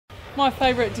My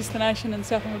favourite destination in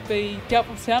Southland would be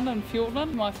Doubtful Sound in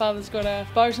Fiordland. My father's got a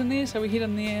boat in there, so we head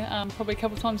in there probably a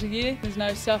couple of times a year. There's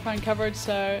no cell phone coverage,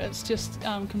 so it's just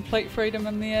complete freedom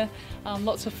in there.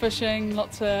 Lots of fishing,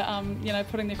 lots of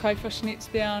putting the crayfish nets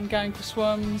down, going for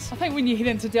swims. I think when you head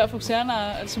into Doubtful Sound,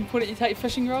 it's important you take your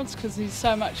fishing rods because there's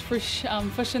so much fresh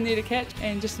fish in there to catch,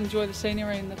 and just enjoy the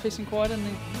scenery and the peace and quiet in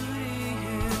there.